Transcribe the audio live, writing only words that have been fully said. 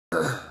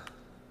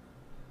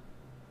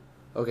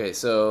Okay,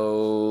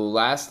 so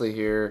lastly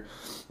here,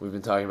 we've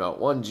been talking about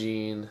one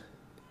gene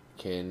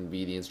can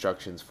be the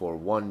instructions for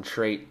one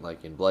trait,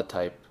 like in blood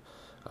type.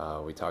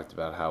 We talked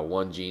about how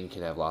one gene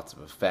can have lots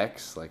of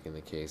effects, like in the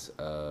case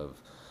of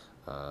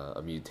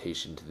a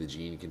mutation to the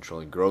gene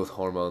controlling growth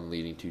hormone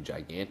leading to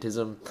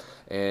gigantism.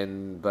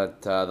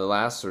 But the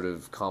last sort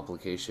of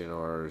complication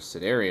or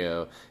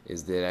scenario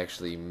is that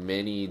actually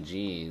many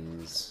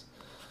genes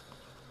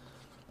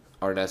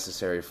are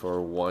necessary for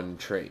one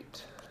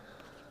trait.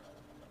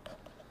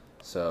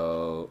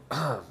 So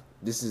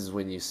this is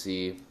when you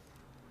see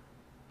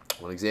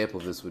one example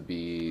of this would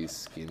be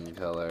skin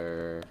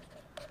color,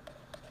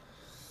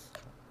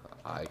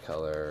 eye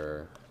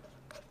color,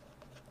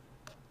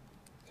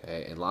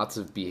 okay, and lots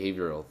of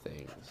behavioral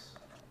things.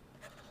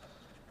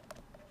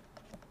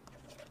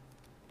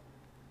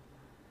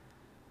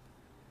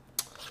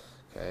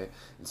 Okay,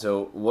 and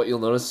so what you'll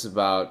notice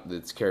about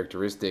that's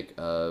characteristic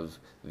of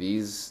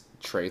these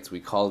traits, we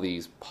call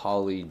these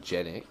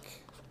polygenic.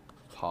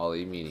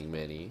 Poly meaning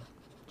many,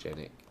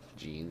 genic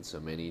genes, so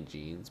many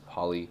genes,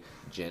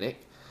 polygenic.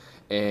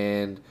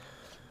 And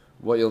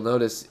what you'll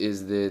notice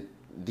is that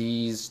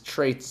these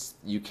traits,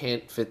 you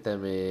can't fit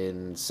them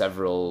in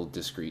several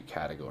discrete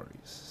categories.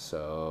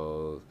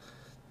 So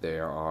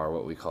there are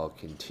what we call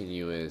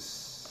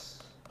continuous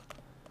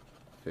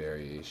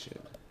variation.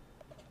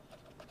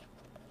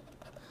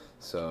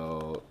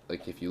 So,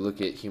 like if you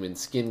look at human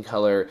skin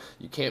color,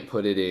 you can't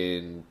put it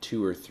in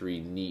 2 or 3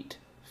 neat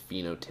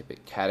phenotypic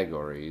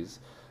categories.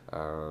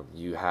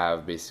 You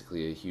have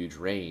basically a huge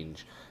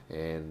range,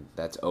 and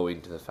that's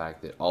owing to the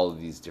fact that all of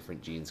these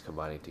different genes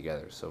combining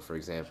together. So, for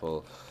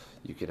example,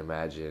 you can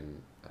imagine,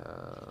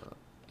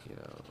 you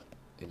know,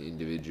 an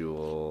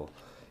individual.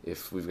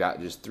 If we've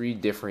got just 3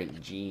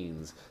 different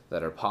genes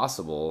that are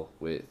possible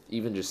with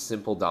even just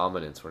simple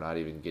dominance, we're not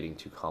even getting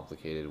too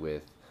complicated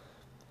with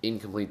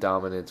incomplete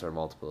dominance or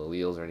multiple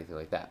alleles or anything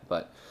like that.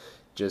 But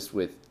just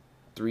with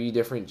 3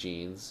 different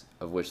genes,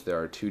 of which there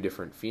are 2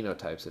 different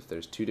phenotypes, if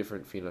there's 2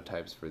 different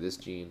phenotypes for this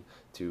gene,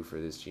 2 for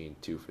this gene,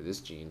 2 for this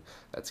gene,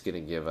 that's going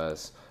to give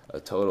us a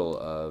total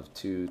of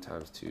 2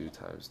 times 2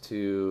 times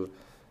 2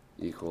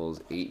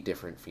 equals 8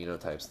 different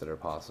phenotypes that are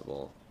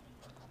possible.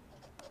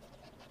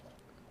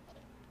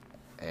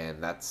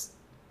 And that's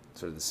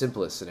sort of the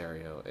simplest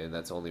scenario, and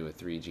that's only with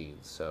 3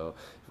 genes. So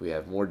if we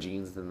have more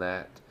genes than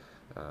that,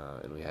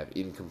 and we have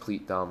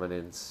incomplete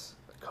dominance,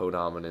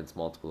 codominance,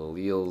 multiple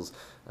alleles,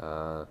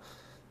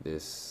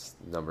 this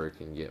number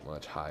can get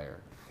much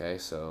higher. Okay,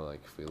 so like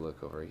if we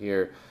look over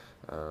here,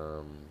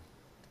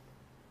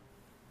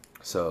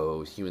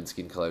 so human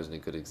skin color is a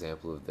good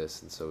example of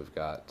this, and so we've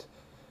got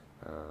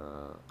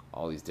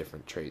all these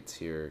different traits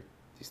here,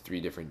 these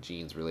 3 different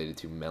genes related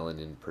to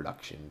melanin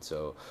production.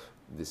 So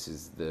this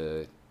is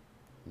the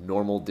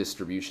normal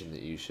distribution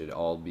that you should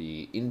all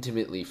be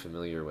intimately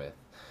familiar with.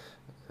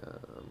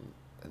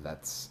 And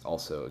that's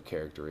also a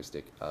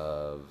characteristic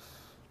of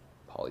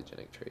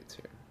polygenic traits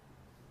here.